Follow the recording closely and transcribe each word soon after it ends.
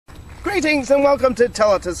Greetings and welcome to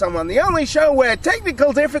Tell It to Someone, the only show where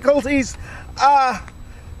technical difficulties are...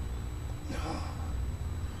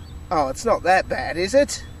 Oh, it's not that bad, is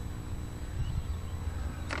it?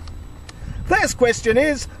 First question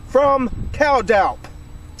is from Cowdalp.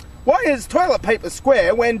 Why is toilet paper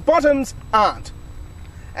square when bottoms aren't?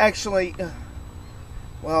 Actually,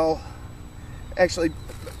 I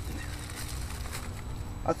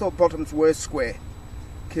thought bottoms were square,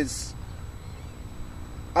 because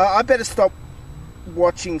I better stop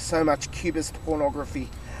watching so much cubist pornography.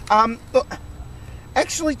 Look,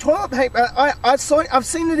 actually, toilet paper, I've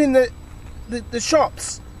seen it in the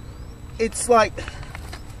shops. It's like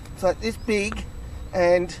this big,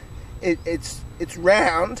 and it's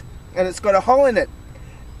round, and it's got a hole in it.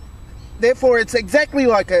 Therefore, it's exactly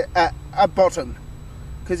like a bottom,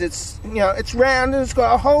 because it's round and it's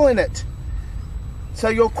got a hole in it. So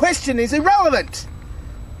your question is irrelevant.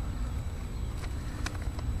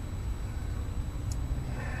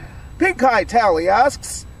 Pink Eye Towley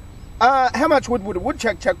asks, how much wood would a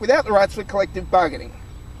woodchuck chuck without the rights for collective bargaining?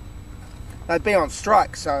 They'd be on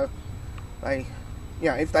strike, so if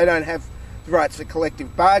they don't have the rights for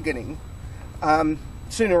collective bargaining,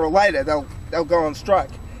 sooner or later they'll go on strike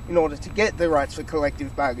in order to get the rights for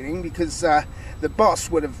collective bargaining, because the boss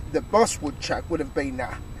woodchuck would have been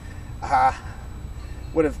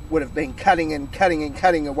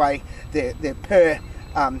cutting away their per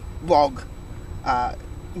log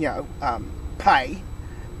pay,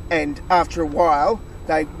 and after a while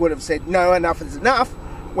they would have said, no, enough is enough,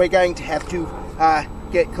 we're going to have to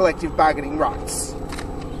get collective bargaining rights.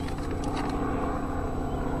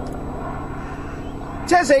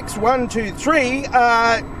 Chazx123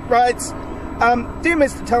 writes, Dear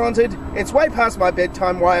Mr. Talented, it's way past my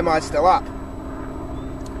bedtime, why am I still up?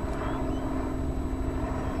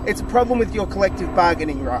 It's a problem with your collective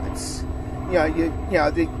bargaining rights.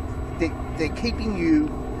 They're keeping you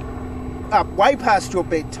up way past your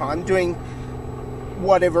bedtime doing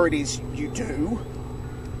whatever it is you do.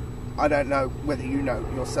 I don't know whether you know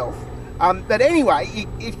yourself. But anyway,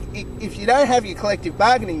 if you don't have your collective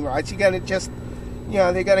bargaining rights, you're going to just,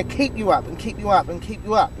 they're going to keep you up and keep you up and keep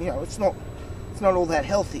you up. It's not all that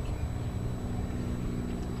healthy.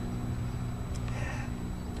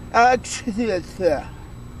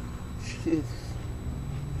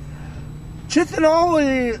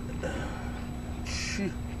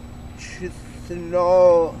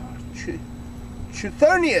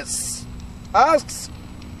 Chithonius asks,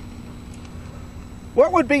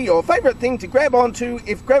 what would be your favourite thing to grab onto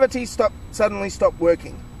if gravity suddenly stopped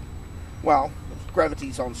working? Well, if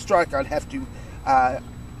gravity's on strike, I'd have to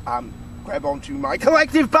grab onto my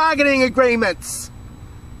collective bargaining agreements.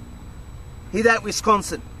 Hear that,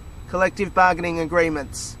 Wisconsin? Collective bargaining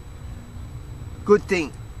agreements. Good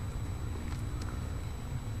thing.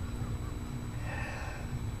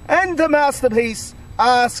 And the Masterpiece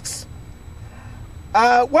asks,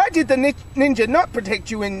 why did the ninja not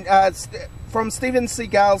protect you from Steven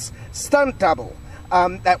Seagal's stunt double?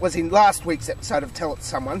 That was in last week's episode of Tell It to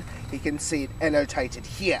Someone. You can see it annotated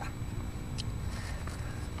here.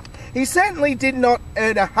 He certainly did not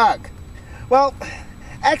earn a hug. Well,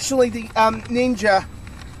 actually the ninja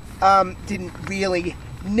didn't really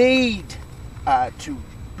need to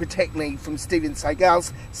protect me from Steven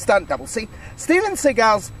Seagal's stunt double. See, Steven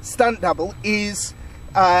Seagal's stunt double is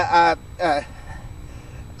a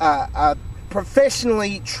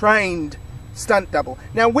professionally trained stunt double.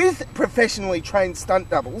 Now, with professionally trained stunt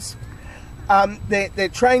doubles, they're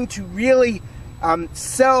trained to really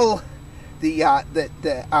sell the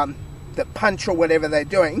punch or whatever they're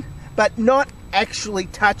doing, but not actually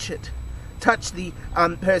touch the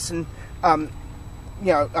person,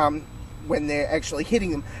 when they're actually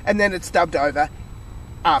hitting them, and then it's dubbed over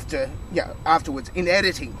afterwards in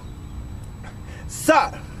editing.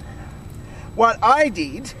 So, what I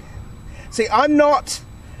did, see, I'm not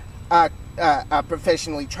a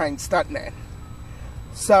professionally trained stuntman,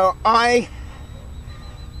 so I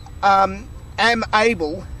am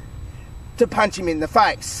able to punch him in the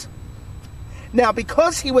face. Now,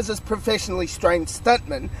 because he was a professionally trained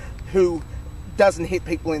stuntman who doesn't hit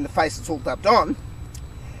people in the face, it's all dubbed on,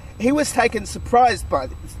 he was taken by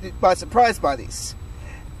surprise by this,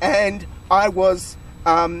 and I was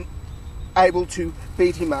able to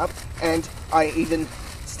beat him up, and I even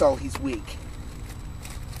stole his wig.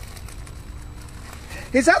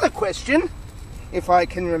 His other question, if I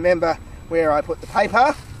can remember where I put the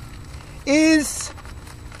paper, is,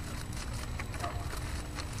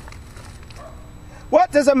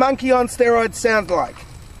 what does a monkey on steroids sound like?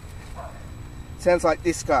 Sounds like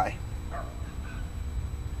this guy.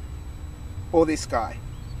 Or this guy.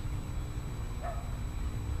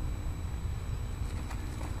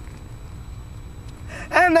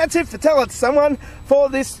 And that's it for Tell It to Someone for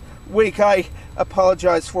this week. I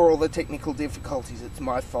apologise for all the technical difficulties. It's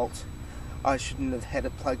my fault. I shouldn't have had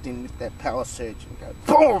it plugged in with that power surge and go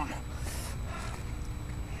boom.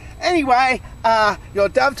 Anyway, your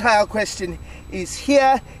dovetail question is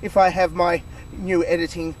here, if I have my new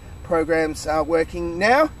editing programs working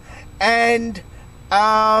now. And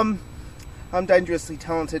I'm dangerously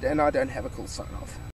talented and I don't have a cool sign off.